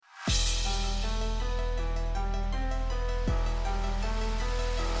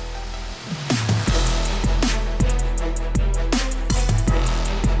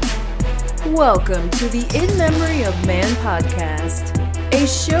Welcome to the In Memory of Man podcast, a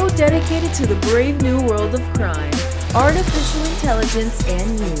show dedicated to the brave new world of crime, artificial intelligence,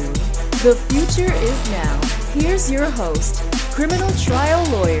 and you. The future is now. Here's your host, criminal trial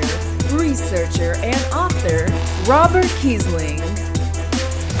lawyer, researcher, and author, Robert Kiesling.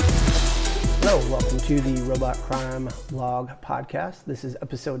 Hello, welcome to the Robot Crime Blog podcast. This is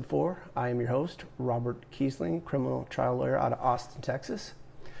episode 4. I am your host, Robert Kiesling, criminal trial lawyer out of Austin, Texas.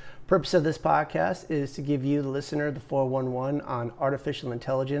 Purpose of this podcast is to give you, the listener, the 411 on artificial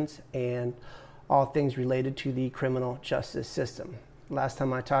intelligence and all things related to the criminal justice system. Last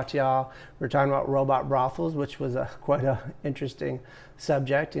time I talked to y'all, we were talking about robot brothels, which was quite an interesting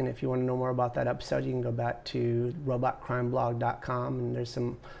subject. And if you want to know more about that episode, you can go back to robotcrimeblog.com. And there's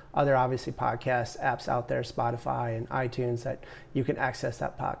some other, obviously, podcast apps out there, Spotify and iTunes, that you can access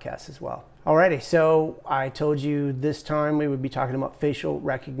that podcast as well. Alrighty, so I told you this time we would be talking about facial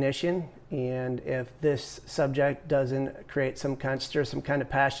recognition. And if this subject doesn't create stir some kind of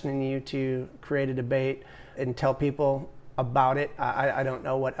passion in you to create a debate and tell people about it, I don't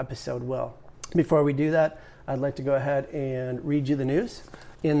know what episode will. Before we do that, I'd like to go ahead and read you the news.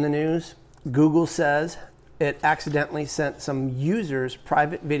 In the news, Google says it accidentally sent some users'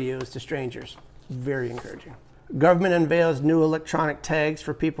 private videos to strangers. Very encouraging. Government unveils new electronic tags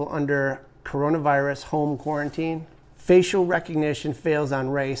for people under coronavirus home quarantine. Facial recognition fails on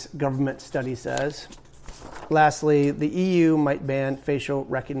race, government study says. Lastly, the EU might ban facial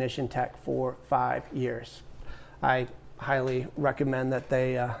recognition tech for 5 years. I highly recommend that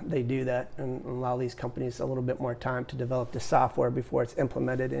they do that and allow these companies a little bit more time to develop the software before it's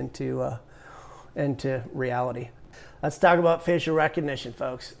implemented into reality. Let's talk about facial recognition,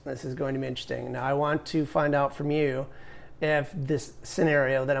 folks. This is going to be interesting. Now, I want to find out from you if this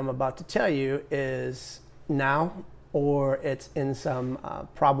scenario that I'm about to tell you is now or it's in some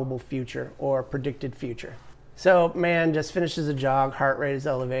probable future or predicted future. So, man just finishes a jog, heart rate is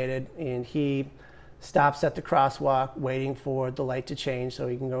elevated, and he stops at the crosswalk waiting for the light to change so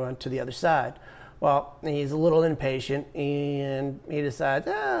he can go on to the other side. Well, he's a little impatient and he decides,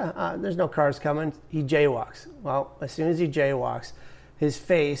 there's no cars coming. He jaywalks. Well, as soon as he jaywalks, his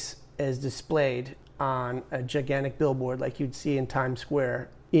face is displayed on a gigantic billboard like you'd see in Times Square.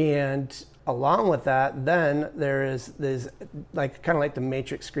 And along with that, then there is this kind of like the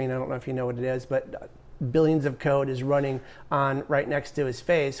Matrix screen. I don't know if you know what it is, but billions of code is running on right next to his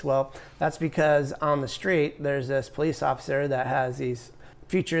face. Well, that's because on the street, there's this police officer that has these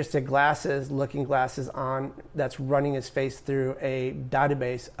futuristic looking glasses on, that's running his face through a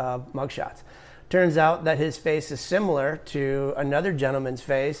database of mugshots. Turns out that his face is similar to another gentleman's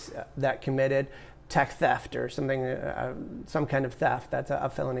face that committed tech theft or something, some kind of theft. That's a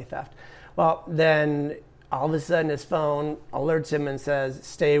felony theft. Well, then all of a sudden his phone alerts him and says,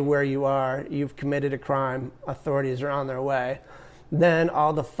 stay where you are, you've committed a crime, authorities are on their way. Then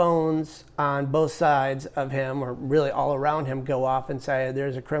all the phones on both sides of him, or really all around him, go off and say,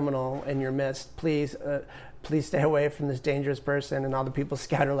 there's a criminal in your midst, please stay away from this dangerous person, and all the people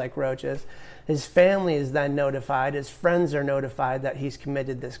scatter like roaches. His family is then notified, his friends are notified that he's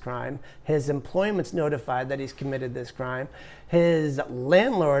committed this crime, his employment's notified that he's committed this crime, his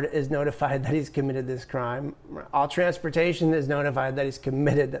landlord is notified that he's committed this crime, all transportation is notified that he's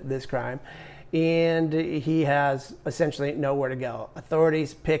committed this crime, and he has essentially nowhere to go.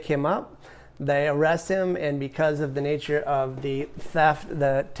 Authorities pick him up, they arrest him, and because of the nature of the theft,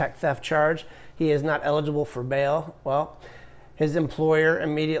 the tech theft charge, he is not eligible for bail. Well, his employer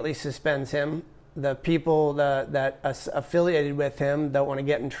immediately suspends him. The people that affiliated with him don't want to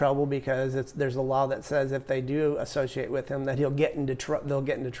get in trouble because there's a law that says if they do associate with him that they'll get into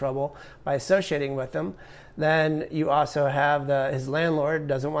trouble by associating with him. Then you also have his landlord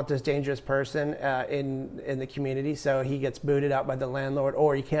doesn't want this dangerous person in the community, so he gets booted out by the landlord,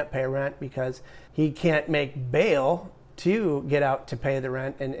 or he can't pay rent because he can't make bail to get out to pay the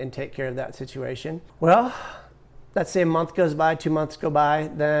rent and take care of that situation. Well, let's say a month goes by, 2 months go by,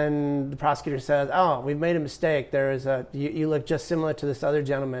 then the prosecutor says, we've made a mistake. You look just similar to this other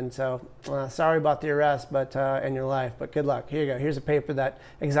gentleman, so sorry about the arrest and your life, but good luck. Here you go. Here's a paper that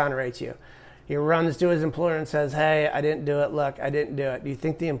exonerates you. He runs to his employer and says, hey, I didn't do it. Look, I didn't do it. Do you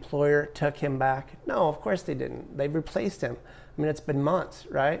think the employer took him back? No, of course they didn't. They replaced him. I mean, it's been months,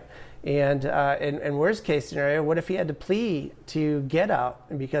 right? And in worst case scenario, what if he had to plea to get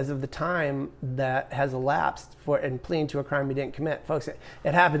out because of the time that has elapsed in pleading to a crime he didn't commit? Folks, it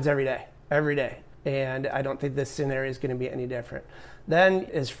happens every day. And I don't think this scenario is going to be any different. Then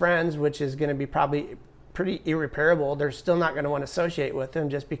his friends, which is going to be probably pretty irreparable, they're still not going to want to associate with him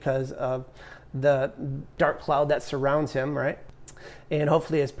just because of the dark cloud that surrounds him, right? And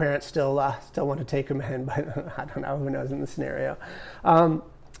hopefully his parents still want to take him in, but I don't know, who knows in the scenario.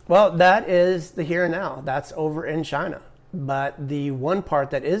 Well, that is the here and now. That's over in China. But the one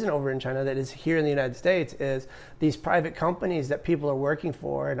part that isn't over in China that is here in the United States is these private companies that people are working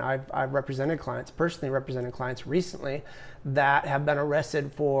for. And I've personally represented clients recently that have been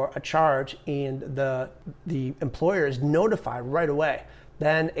arrested for a charge, and the employer is notified right away.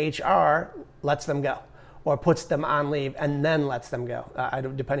 Then HR lets them go or puts them on leave and then lets them go,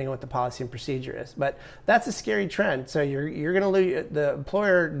 depending on what the policy and procedure is. But that's a scary trend. So you're going to lose. The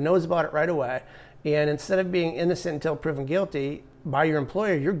employer knows about it right away. And instead of being innocent until proven guilty by your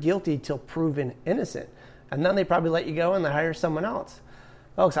employer, you're guilty till proven innocent. And then they probably let you go and they hire someone else.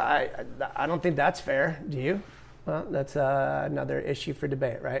 Folks, I don't think that's fair. Do you? Well, that's another issue for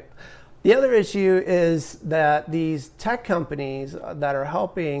debate, right? The other issue is that these tech companies that are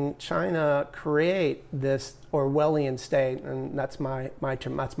helping China create this Orwellian state, and that's my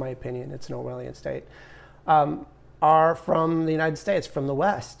term, that's my opinion, it's an Orwellian state, are from the United States, from the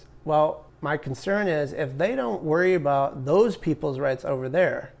West. Well, my concern is if they don't worry about those people's rights over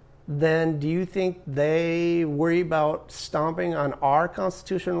there, then do you think they worry about stomping on our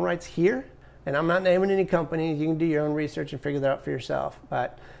constitutional rights here? And I'm not naming any companies. You can do your own research and figure that out for yourself.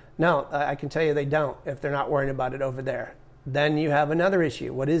 But no, I can tell you they don't if they're not worrying about it over there. Then you have another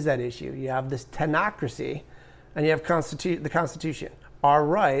issue. What is that issue? You have this technocracy and you have the Constitution. Our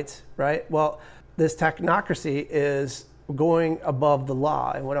rights, right? Well, this technocracy is going above the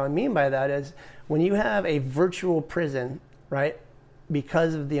law. And what I mean by that is when you have a virtual prison, right,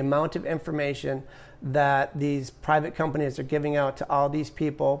 because of the amount of information that these private companies are giving out to all these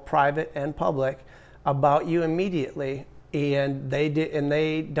people, private and public, about you immediately, and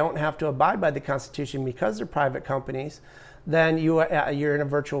they don't have to abide by the Constitution because they're private companies, then you're in a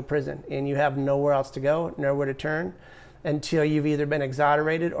virtual prison and you have nowhere else to go, nowhere to turn until you've either been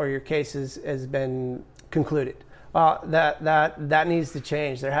exonerated or your case has been concluded. That needs to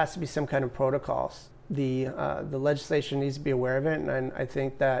change. There has to be some kind of protocols. The legislation needs to be aware of it, and I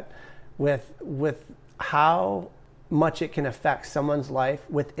think that with how much it can affect someone's life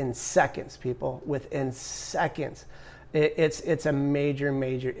within seconds, it's a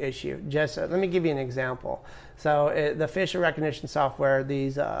major issue. Just let me give you an example. So the facial recognition software,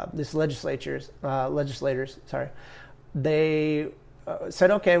 these legislators, they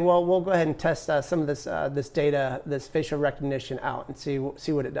said, okay, well, we'll go ahead and test some of this data, this facial recognition out and see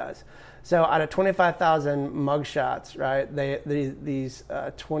what it does. So out of 25,000 mugshots, right, these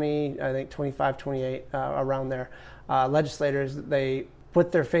 25, 28 around there, legislators, they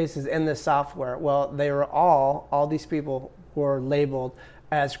put their faces in this software. Well, they were all these people were labeled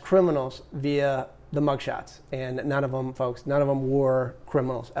as criminals via the mugshots, and none of them were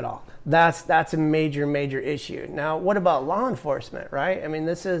criminals at all. That's a major issue. Now, what about law enforcement, right? I mean,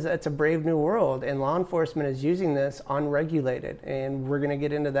 it's a brave new world, and law enforcement is using this unregulated, and we're going to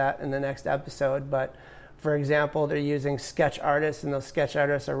get into that in the next episode. But for example, they're using sketch artists, and those sketch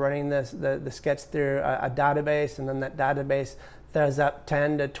artists are running the sketch through a database, and then that database throws up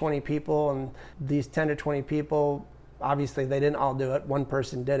 10 to 20 people, and these 10 to 20 people, obviously they didn't all do it. One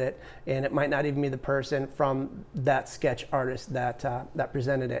person did it, and it might not even be the person from that sketch artist that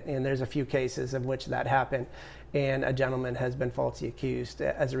presented it. And there's a few cases of which that happened, and a gentleman has been falsely accused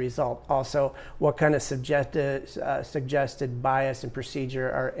as a result. Also, what kind of suggested bias and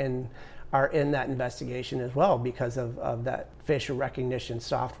procedure are in that investigation as well because of that facial recognition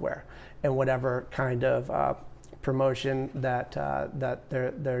software and whatever kind of promotion that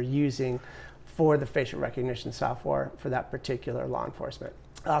they're using for the facial recognition software for that particular law enforcement.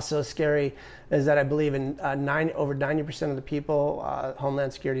 Also scary is that I believe over 90% of the people,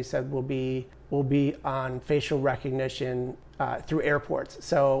 Homeland Security said will be on facial recognition through airports.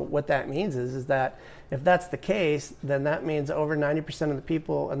 So what that means is that if that's the case, then that means over 90% of the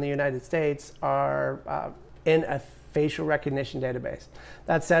people in the United States are in a facial recognition database.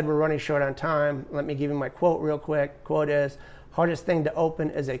 That said, we're running short on time. Let me give you my quote real quick. Quote is, "Hardest thing to open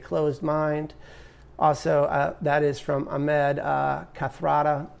is a closed mind." Also, that is from Ahmed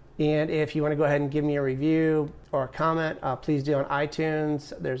Kathrada. And if you want to go ahead and give me a review or a comment, please do on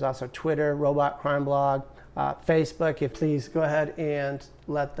iTunes. There's also Twitter, Robot Crime Blog, Facebook. Please go ahead and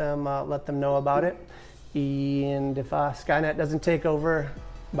let them know about it. And if Skynet doesn't take over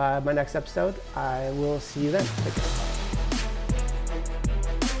by my next episode, I will see you then. Take care.